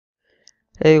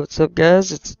Hey, what's up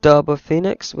guys? It's Daba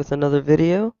Phoenix with another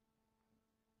video.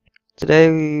 Today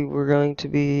we're going to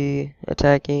be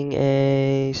attacking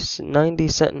a 90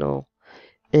 Sentinel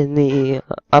in the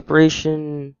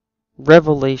Operation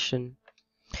Revelation.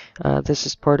 This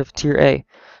is part of Tier A.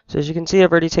 So as you can see,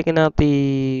 I've already taken out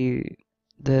the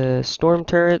storm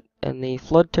turret and the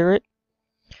flood turret,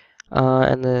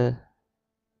 and the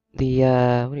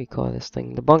what do you call this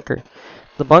thing? The bunker.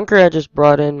 The bunker, I just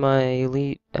brought in my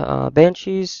elite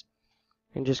Banshees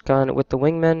and just kind of with the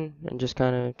wingmen and just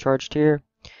kind of charged here.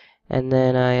 And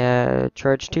then I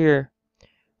charged here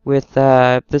with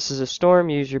if this is a storm,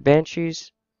 use your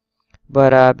Banshees,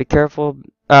 but be careful.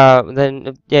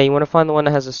 Then yeah, you want to find the one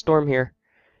that has a storm here,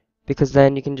 because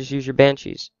then you can just use your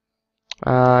Banshees.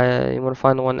 You want to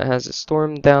find the one that has a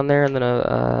storm down there, and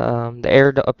then the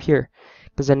air up here,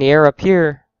 because then the air up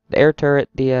here, the air turret,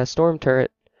 the storm turret.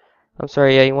 I'm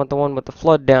sorry, yeah, you want the one with the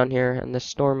flood down here and the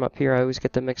storm up here. I always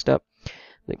get them mixed up.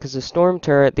 Because the storm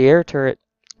turret, the air turret,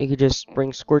 you could just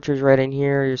bring Scorchers right in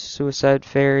here, your Suicide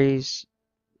Fairies.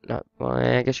 Not, well,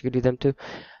 I guess you could do them too.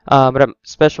 But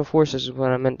Special Forces is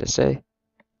what I meant to say.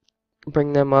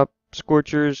 Bring them up.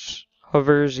 Scorchers,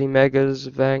 Hovers, Emegas,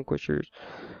 Vanquishers.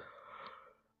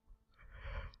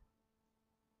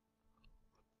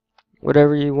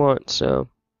 Whatever you want, so.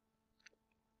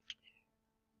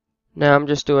 Now I'm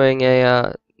just doing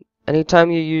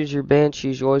anytime you use your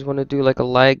Banshees, you always want to do like a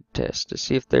lag test to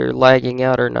see if they're lagging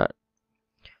out or not.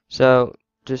 So,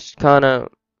 just kind of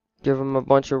give them a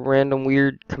bunch of random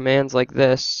weird commands like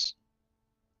this.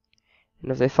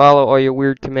 And if they follow all your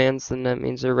weird commands, then that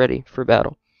means they're ready for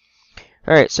battle.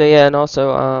 Alright, so yeah, and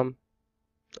also,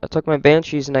 I took my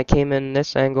Banshees and I came in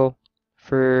this angle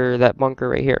for that bunker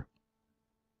right here.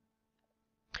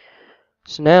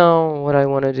 So now, what I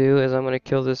want to do is I'm going to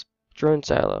kill this drone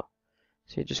silo.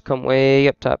 So you just come way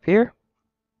up top here.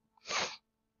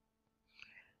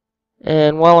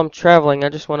 And while I'm traveling, I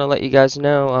just want to let you guys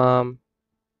know,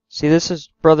 see, this is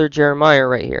Brother Jeremiah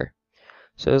right here.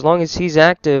 So as long as he's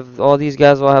active, all these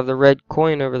guys will have the red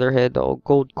coin over their head, the old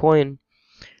gold coin.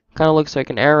 Kind of looks like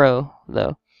an arrow,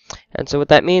 though. And so what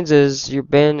that means is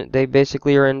they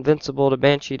basically are invincible to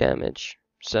Banshee damage.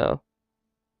 So,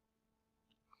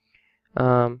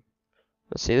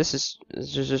 let's see, this is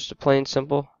just a plain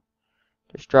simple.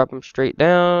 Just drop them straight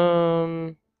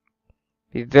down.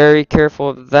 Be very careful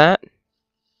of that.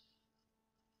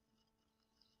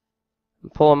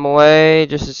 And pull them away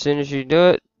just as soon as you do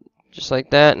it. Just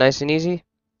like that, nice and easy.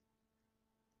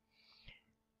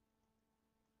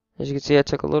 As you can see, I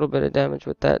took a little bit of damage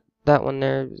with that one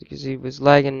there because he was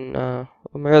lagging on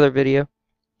my other video.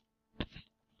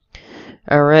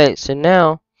 Alright, so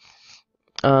now,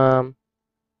 let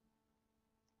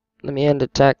me end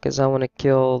attack because I want to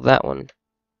kill that one.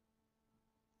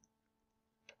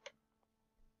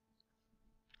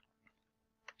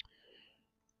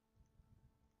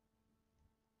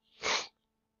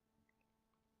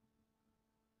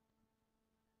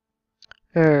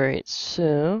 Alright,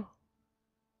 so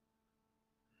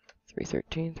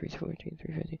 313, 314,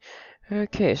 350.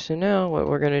 Okay, so now what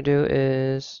we're going to do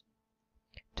is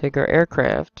take our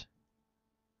aircraft.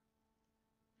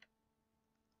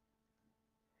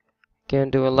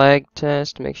 Again, do a lag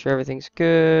test, make sure everything's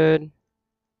good.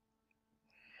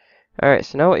 Alright,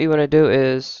 so now what you want to do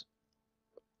is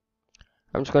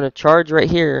I'm just going to charge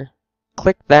right here.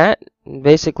 Click that. And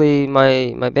basically,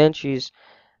 my Banshees,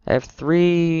 I have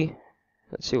three.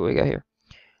 Let's see what we got here.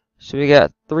 So we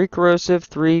got 3 corrosive,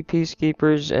 3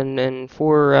 peacekeepers, and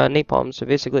 4 napalm. So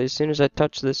basically, as soon as I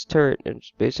touch this turret,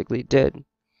 it's basically dead.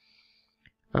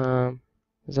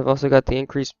 Because I've also got the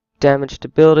increased damage to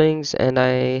buildings, and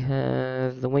I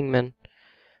have the wingmen.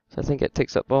 So I think it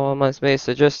takes up all my space.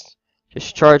 So just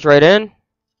charge right in.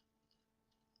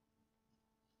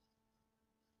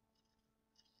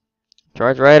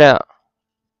 Charge right out.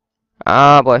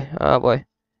 Ah boy, ah boy.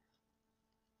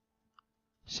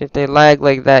 See, if they lag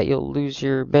like that, you'll lose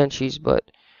your Banshees, but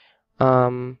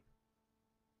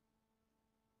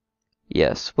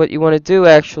yes, what you want to do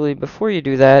actually before you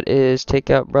do that is take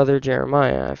out Brother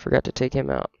Jeremiah. I forgot to take him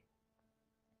out.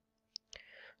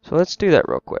 So let's do that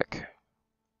real quick.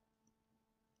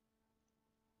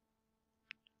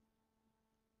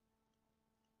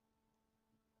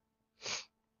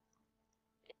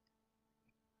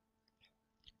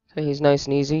 So he's nice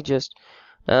and easy. Just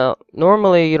now,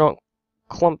 normally you don't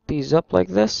clump these up like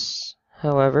this.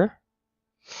 However,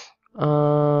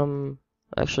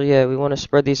 actually, yeah, we want to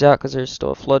spread these out because there's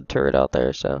still a flood turret out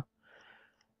there. So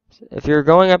if you're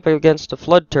going up against a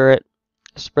flood turret,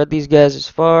 spread these guys as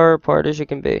far apart as you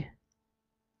can be,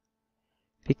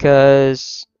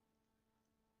 because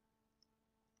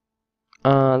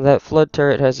that flood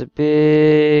turret has a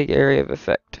big area of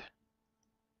effect.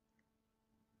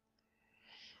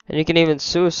 And you can even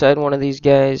suicide one of these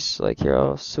guys. Like here,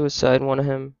 I'll suicide one of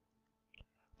him.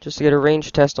 Just to get a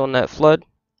range test on that flood.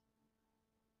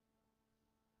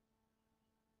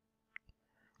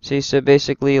 See, so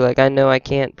basically, like, I know I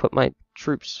can't put my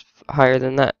troops higher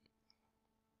than that.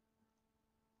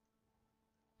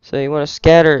 So you want to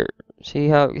scatter, see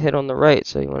how it hit on the right,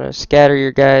 so you want to scatter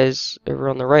your guys over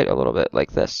on the right a little bit,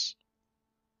 like this.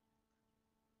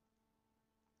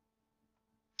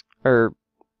 Or,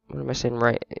 what am I saying,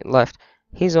 right, left.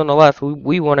 He's on the left,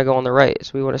 we want to go on the right,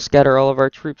 so we want to scatter all of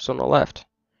our troops on the left.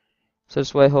 So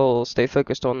this way he'll stay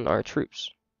focused on our troops.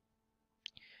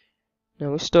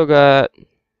 Now we still got,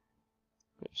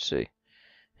 let's see,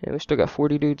 yeah, we still got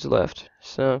 40 dudes left,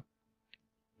 so,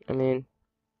 I mean,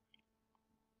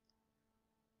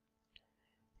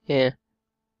 yeah.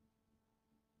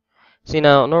 See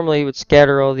now, normally you would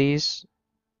scatter all these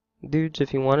dudes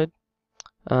if you wanted,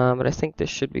 but I think this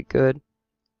should be good.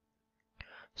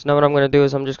 So now what I'm going to do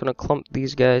is I'm just going to clump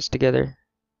these guys together.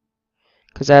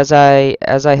 Because as I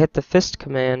hit the fist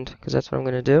command, because that's what I'm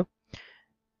going to do,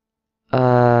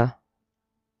 as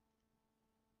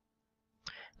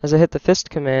I hit the fist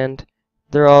command,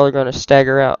 they're all going to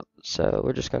stagger out. So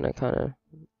we're just going to kind of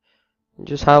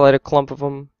just highlight a clump of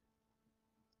them.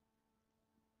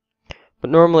 But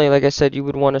normally, like I said, you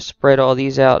would want to spread all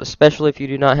these out, especially if you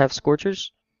do not have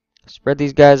scorchers. Spread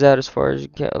these guys out as far as you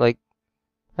can, like,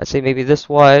 I'd say maybe this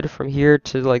wide from here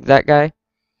to like that guy.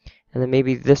 And then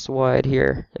maybe this wide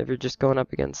here, if you're just going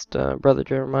up against Brother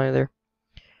Jeremiah there.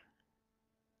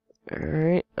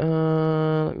 Alright,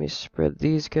 let me spread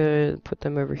these guys, put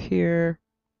them over here.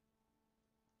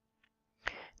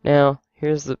 Now,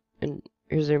 here's the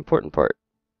important part.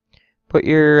 Put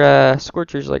your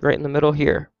scorchers like right in the middle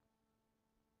here.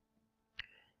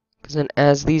 Because then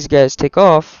as these guys take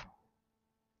off,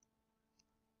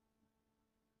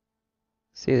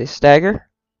 see they stagger?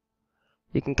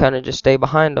 You can kind of just stay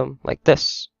behind them like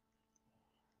this.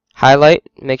 Highlight,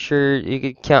 make sure you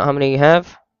can count how many you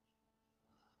have.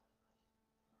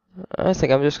 I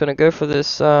think I'm just gonna go for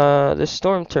this this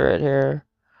storm turret here.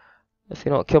 If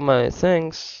you don't kill my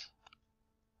things.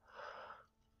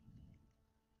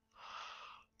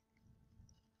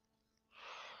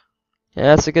 Yeah,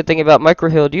 that's the good thing about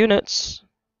micro-healed units.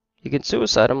 You can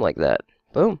suicide them like that.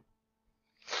 Boom.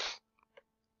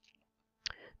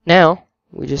 Now,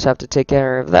 we just have to take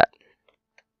care of that.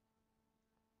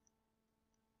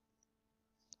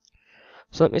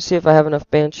 So let me see if I have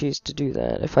enough banshees to do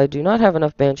that. If I do not have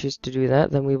enough banshees to do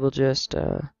that, then we will just...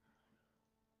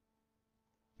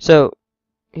 So,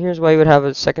 here's why you would have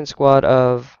a second squad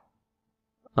of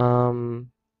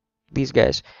these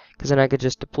guys. Because then I could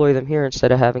just deploy them here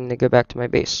instead of having to go back to my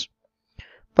base.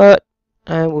 But,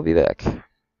 I will be back.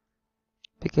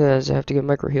 Because I have to go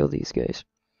micro-heal these guys.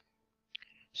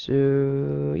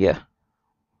 So, yeah.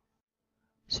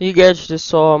 So you guys just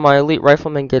saw my elite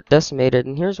riflemen get decimated,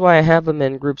 and here's why I have them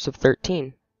in groups of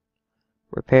 13.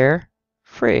 Repair,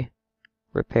 free.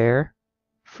 Repair,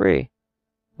 free.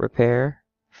 Repair,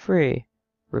 free.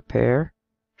 Repair,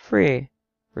 free.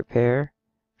 Repair,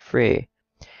 free.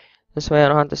 This way I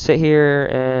don't have to sit here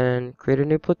and create a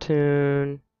new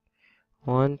platoon.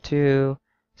 1, 2.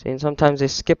 See, and sometimes they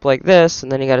skip like this, and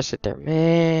then you gotta sit there,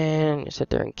 man, you sit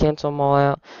there and cancel them all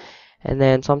out. And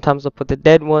then sometimes they'll put the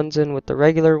dead ones in with the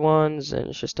regular ones, and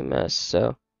it's just a mess.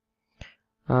 So,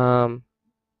 I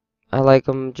like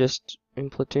them just in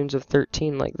platoons of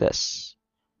 13 like this.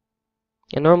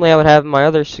 And normally I would have my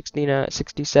other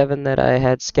 67 that I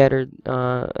had scattered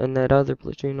in that other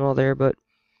platoon all there, but,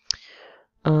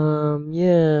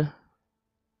 yeah.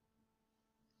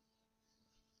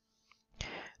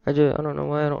 I don't know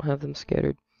why I don't have them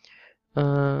scattered.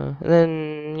 And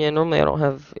then, yeah, normally I don't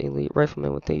have elite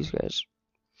riflemen with these guys.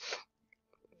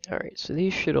 Alright, so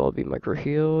these should all be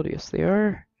micro-healed. Yes, they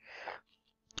are.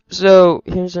 So,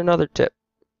 here's another tip.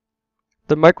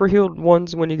 The micro-healed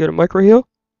ones, when you get a micro-heal,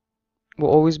 will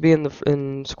always be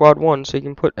in squad 1, so you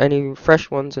can put any fresh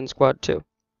ones in squad 2.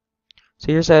 So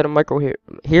here's how to micro-heal.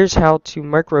 Here's how to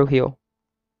micro-heal.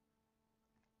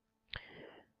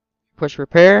 Push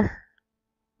repair.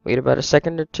 Wait about a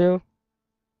second or two.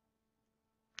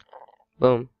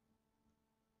 Boom.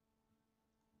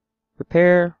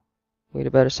 Repair. Wait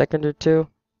about a second or two.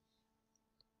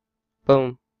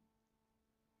 Boom.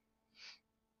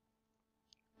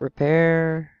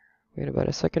 Repair. Wait about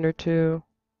a second or two.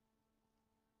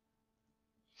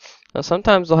 Now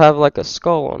sometimes they'll have like a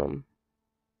skull on them.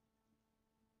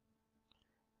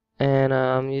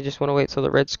 And you just want to wait till the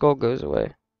red skull goes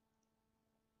away.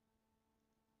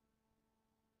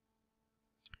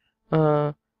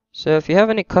 So if you have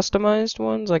any customized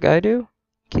ones like I do,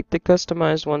 keep the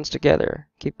customized ones together.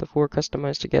 Keep the 4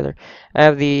 customized together. I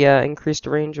have the increased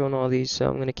range on all these, so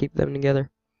I'm going to keep them together.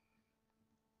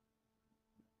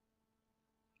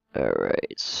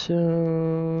 Alright,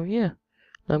 so yeah.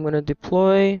 I'm going to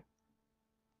deploy.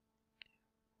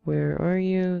 Where are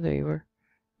you? There you are.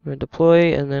 I'm going to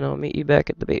deploy, and then I'll meet you back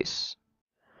at the base.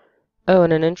 Oh,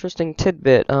 and an interesting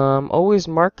tidbit. Always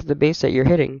mark the base that you're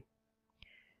hitting.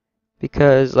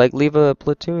 Because, like, leave a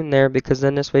platoon there, because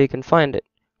then this way you can find it.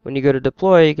 When you go to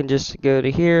deploy, you can just go to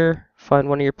here, find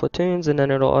one of your platoons, and then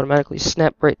it'll automatically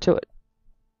snap right to it.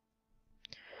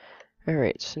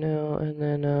 Alright, so now, and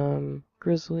then,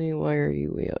 Grizzly, why are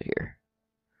you way out here?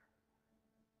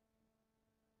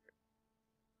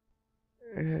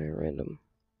 Random.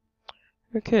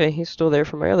 Okay, he's still there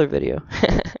from my other video.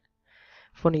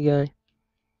 Funny guy.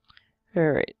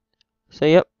 Alright, so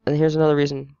yep, and here's another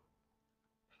reason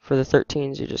for the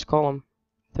 13s, you just call them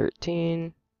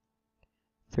 13,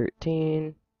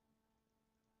 13,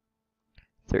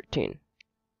 13.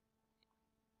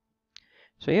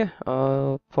 So yeah,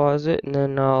 I'll pause it, and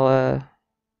then I'll,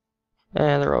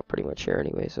 they're all pretty much here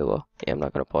anyway, so well, yeah, I'm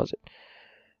not gonna pause it.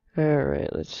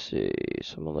 Alright, let's see,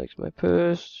 someone likes my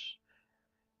post,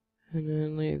 and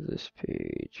then leave this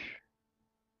page.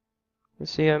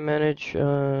 Let's see, I manage,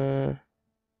 alright,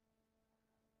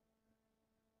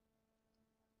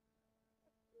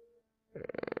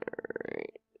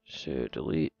 so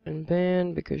delete and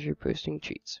ban because you're posting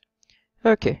cheats.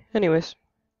 Okay, anyways.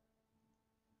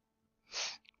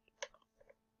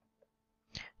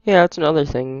 Yeah, that's another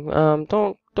thing.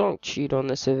 Don't cheat on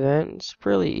this event. It's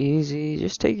really easy.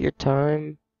 Just take your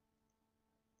time.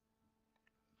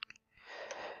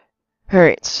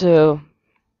 Alright, so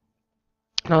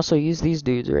and also use these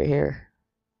dudes right here.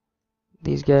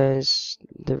 These guys,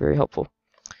 they're very helpful.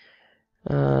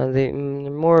 They're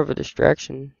more of a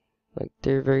distraction. Like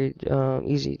they're very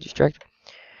easy to distract.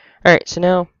 Alright, so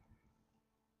now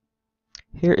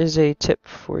here is a tip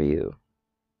for you.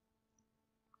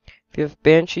 If you have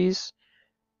banshees,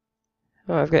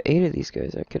 oh, I've got 8 of these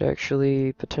guys. I could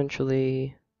actually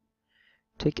potentially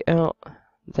take out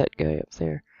that guy up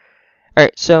there.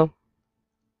 Alright, so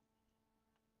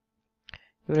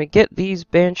I'm going to get these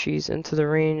banshees into the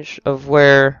range of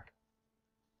where,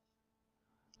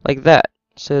 like that,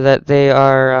 so that they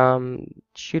are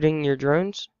shooting your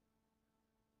drones.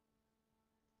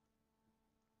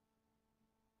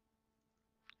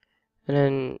 And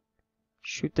then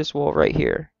shoot this wall right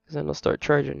here, because then they'll start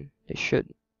charging. They should.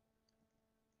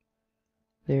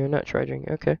 They are not charging.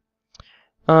 Okay.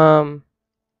 Alright,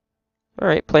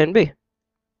 plan B.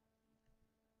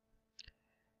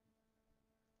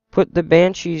 Put the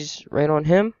banshees right on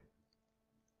him.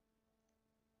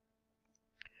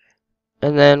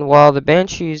 And then while the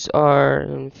banshees are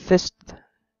in fist...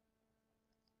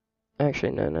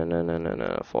 Actually,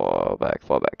 no. Fall back,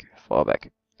 fall back, fall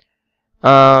back.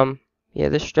 Yeah,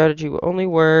 this strategy will only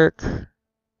work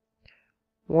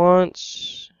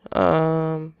once.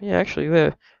 Yeah,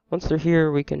 actually, once they're here,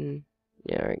 we can...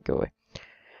 Yeah, alright, go away.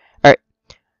 Alright.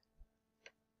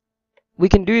 We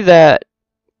can do that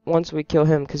once we kill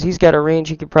him, because he's got a range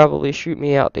he could probably shoot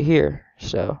me out to here.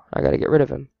 So, I gotta get rid of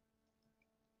him.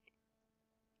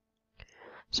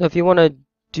 So if you want to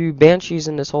do banshees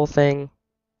in this whole thing,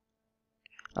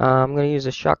 I'm going to use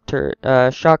a shock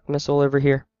missile over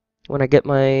here when I get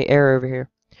my air over here.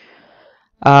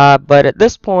 But at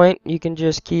this point, you can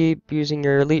just keep using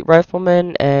your elite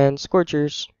riflemen and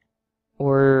scorchers,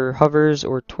 or hovers,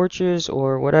 or torches,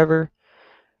 or whatever.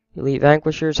 Elite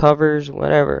vanquishers, hovers,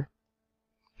 whatever.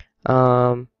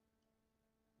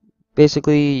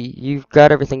 Basically, you've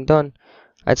got everything done.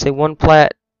 I'd say 1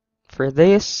 plat for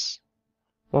this,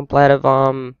 1 plat of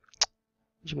what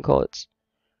you can call it,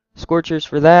 scorchers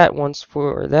for that, 1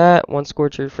 for that, 1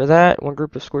 scorcher for that, 1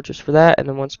 group of scorchers for that, and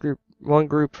then 1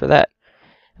 group for that.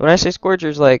 When I say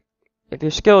scorchers, like, if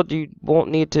you're skilled, you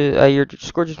won't need to, your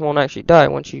scorchers won't actually die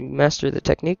once you master the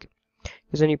technique,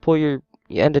 because then you pull your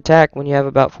end attack when you have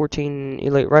about 14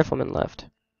 elite riflemen left.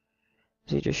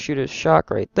 So you just shoot a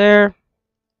shock right there.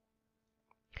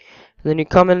 And then you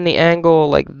come in the angle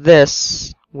like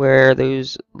this, where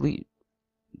those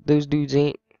dudes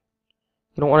ain't.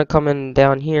 You don't want to come in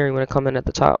down here, you want to come in at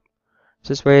the top. So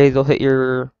this way they'll hit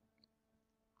your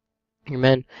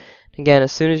men. Again,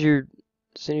 as soon as you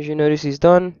notice he's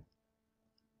done,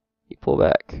 you pull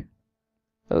back.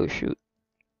 Oh shoot.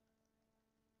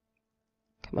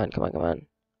 Come on.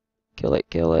 Kill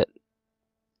it.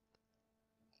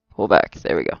 Pull back.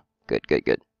 There we go.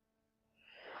 Good.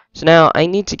 So now I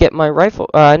need to get my rifle,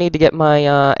 I need to get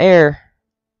my air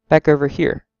back over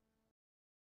here.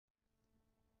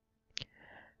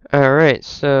 Alright,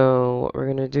 so what we're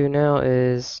gonna do now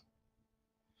is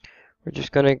we're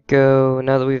just gonna go,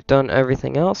 now that we've done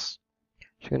everything else,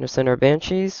 we're gonna send our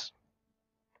banshees.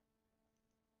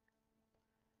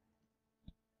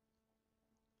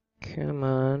 Come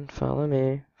on, follow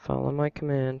me, follow my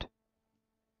command.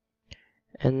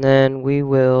 And then we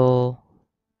will,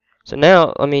 so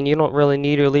now, I mean, you don't really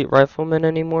need elite riflemen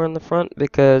anymore in the front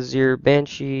because your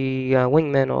banshee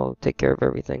wingmen will take care of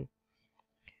everything.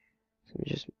 So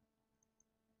we just,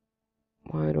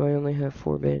 why do I only have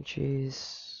 4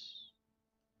 banshees?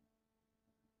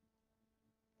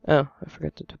 Oh, I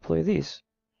forgot to deploy these.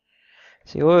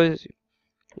 So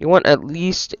you want at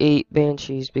least 8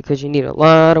 banshees because you need a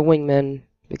lot of wingmen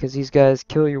because these guys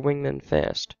kill your wingmen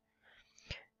fast.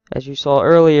 As you saw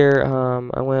earlier,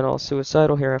 I went all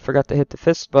suicidal here. I forgot to hit the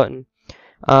fist button.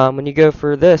 When you go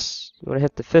for this, you want to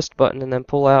hit the fist button and then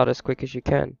pull out as quick as you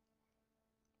can.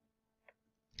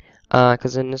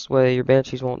 Because in this way your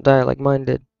banshees won't die like mine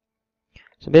did.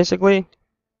 So basically,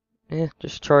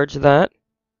 just charge that.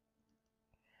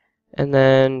 And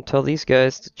then tell these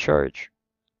guys to charge.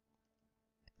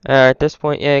 At this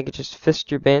point, you can just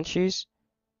fist your banshees.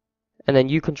 And then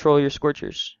you control your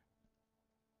scorchers.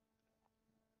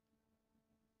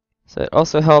 So it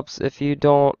also helps if you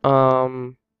don't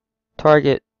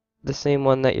target the same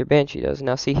one that your banshee does.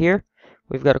 Now see here,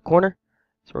 we've got a corner.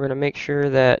 So we're going to make sure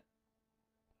that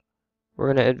we're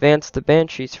going to advance the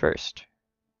banshees first.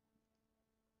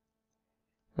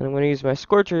 And I'm going to use my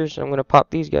scorchers and I'm going to pop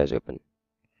these guys open.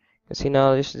 And see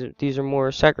now these are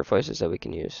more sacrifices that we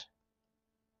can use.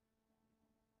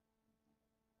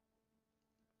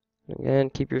 Again,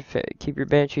 keep your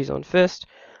banshees on fist.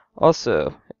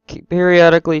 Also,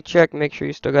 periodically check, make sure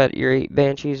you still got your 8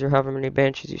 banshees or however many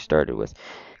banshees you started with.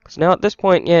 Because now at this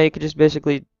point, you could just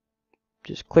basically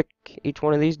just click each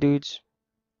one of these dudes.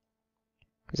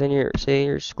 Because then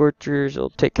your scorchers will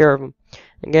take care of them.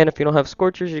 Again, if you don't have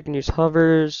scorchers, you can use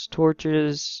hovers,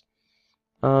 torches,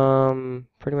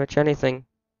 pretty much anything.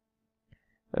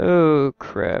 Oh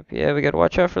crap! Yeah, we gotta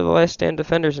watch out for the last stand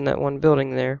defenders in that one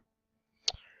building there.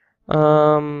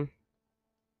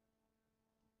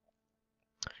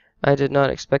 I did not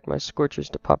expect my scorchers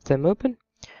to pop them open.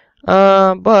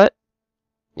 But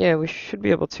yeah, we should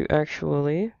be able to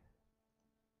actually.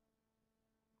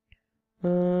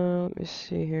 Let me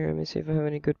see here. Let me see if I have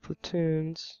any good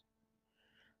platoons.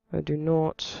 I do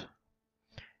not.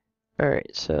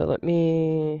 Alright, so let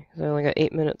me. I only got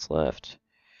 8 minutes left.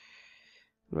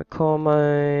 I'm gonna call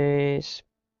my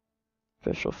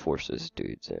special forces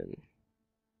dudes in.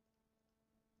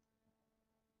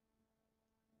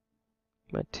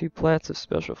 My 2 plats of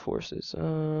special forces.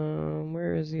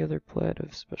 Where is the other plat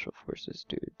of special forces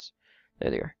dudes?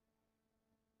 There they are.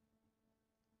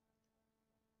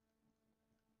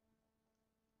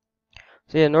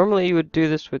 So yeah, normally you would do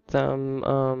this with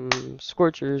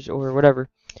scorchers or whatever.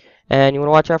 And you want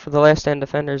to watch out for the last stand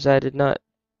defenders. I did not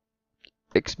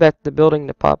expect the building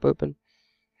to pop open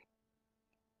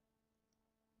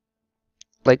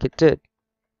like it did.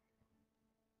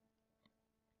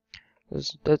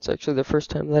 That's actually the first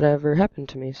time that ever happened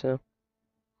to me, so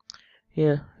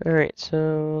yeah. Alright,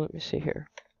 so let me see here.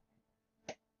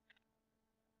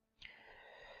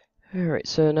 Alright,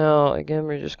 so now again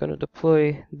we're just going to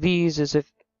deploy these as if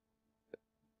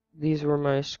these were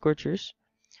my scorchers.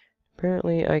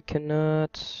 Apparently I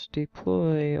cannot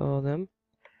deploy all of them.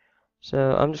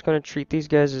 So I'm just going to treat these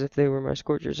guys as if they were my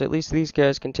scorchers. At least these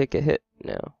guys can take a hit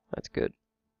now. That's good.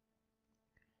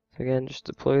 So again, just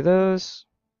deploy those.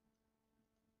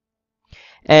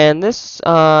 And this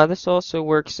also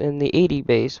works in the 80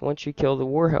 base once you kill the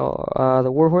war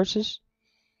horses.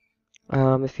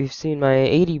 If you've seen my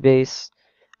 80 base,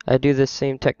 I do this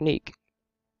same technique.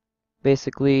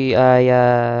 Basically,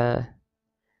 you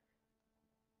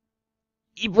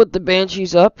put the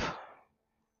banshees up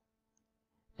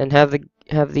and have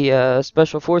the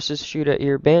special forces shoot at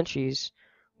your banshees,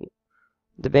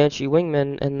 the banshee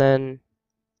wingmen, and then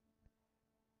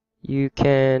you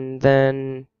can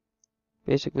then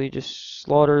basically just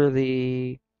slaughter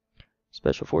the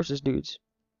special forces dudes.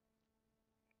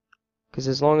 Because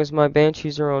as long as my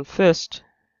banshees are on fist,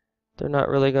 they're not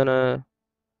really gonna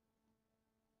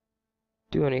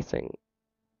do anything.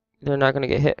 They're not gonna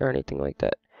get hit or anything like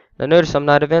that. Now notice I'm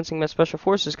not advancing my special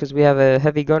forces because we have a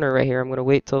heavy gunner right here. I'm gonna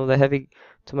wait till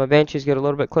my banshees get a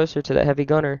little bit closer to that heavy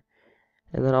gunner,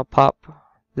 and then I'll pop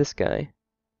this guy.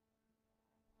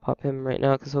 Pop him right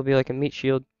now because he'll be like a meat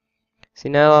shield. See,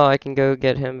 now I can go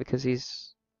get him because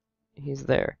he's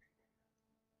there.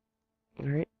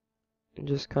 Alright. And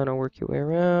just kind of work your way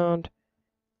around.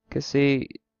 Because see,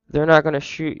 they're not gonna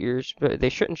shoot your. They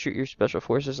shouldn't shoot your special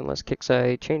forces unless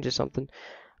Kixeye changes something.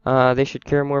 They should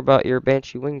care more about your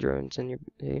Banshee wing drones and your.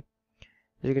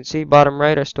 As you can see, bottom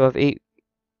right, I still have eight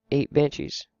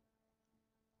Banshees.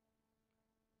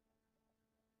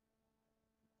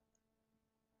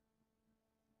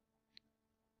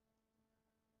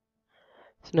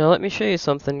 So now let me show you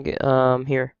something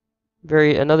here.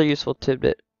 Another useful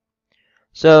tidbit.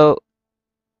 So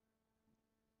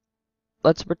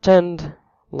let's pretend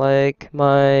like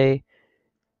my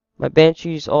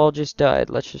Banshees all just died.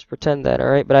 Let's just pretend that,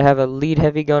 alright? But I have a lead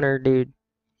heavy gunner dude.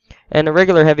 And a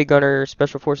regular heavy gunner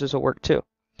special forces will work too.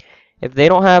 If they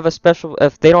don't have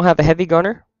a heavy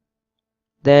gunner,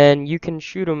 then you can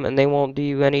shoot them and they won't do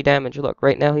you any damage. Look,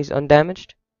 right now he's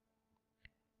undamaged.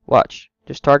 Watch.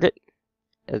 Just target.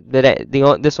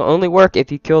 This will only work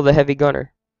if you kill the heavy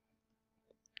gunner.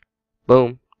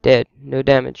 Boom. Dead. No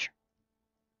damage.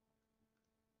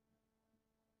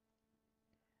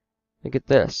 Look at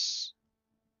this.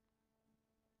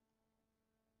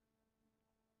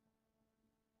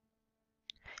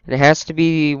 And it has to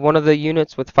be one of the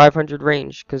units with 500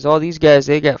 range, because all these guys,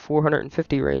 they got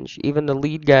 450 range, even the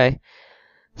lead guy.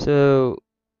 So,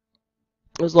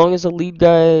 as long as the lead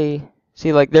guy,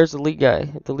 see, like, there's the lead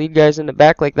guy. If the lead guy's in the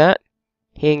back like that,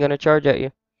 he ain't gonna charge at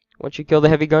you. Once you kill the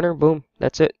heavy gunner, boom,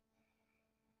 that's it.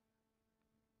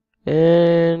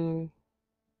 And,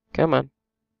 come on.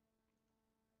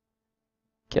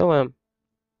 Kill him.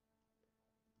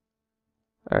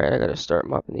 Alright, I gotta start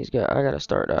mopping these guys. I gotta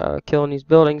start killing these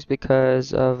buildings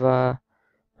because of my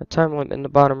time limit in the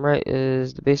bottom right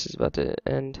is the base is about to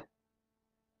end.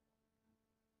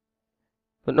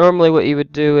 But normally what you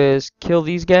would do is kill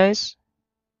these guys.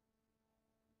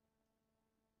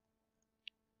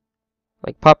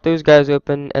 Like pop those guys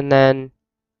open and then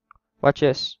watch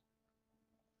this.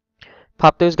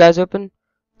 Pop those guys open.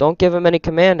 Don't give them any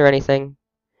command or anything.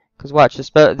 Cause watch,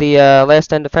 the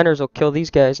last end defenders will kill these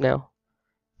guys now.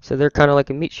 So they're kind of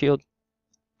like a meat shield.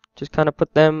 Just kind of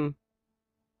put them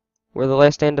where the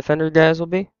last stand defender guys will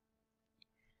be.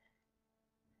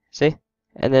 See?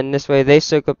 And then this way they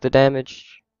soak up the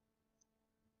damage.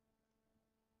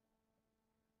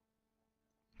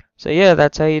 So yeah,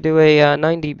 that's how you do a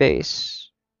 90 base.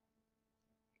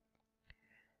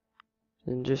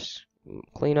 And just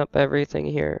clean up everything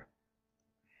here.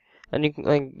 And you can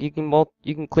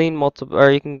clean multiple,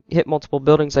 or you can hit multiple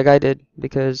buildings like I did,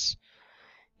 because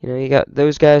you got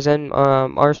those guys and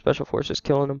our special forces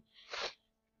killing them.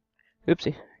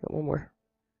 Oopsie, got one more.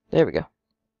 There we go.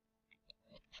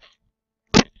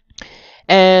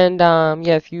 And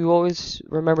yeah, if you always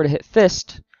remember to hit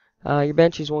fist, your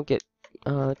Banshees won't get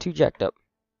too jacked up.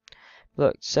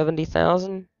 Look,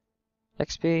 70,000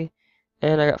 XP,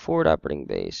 and I got forward operating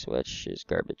base, which is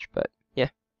garbage, but yeah.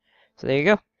 So there you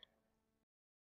go.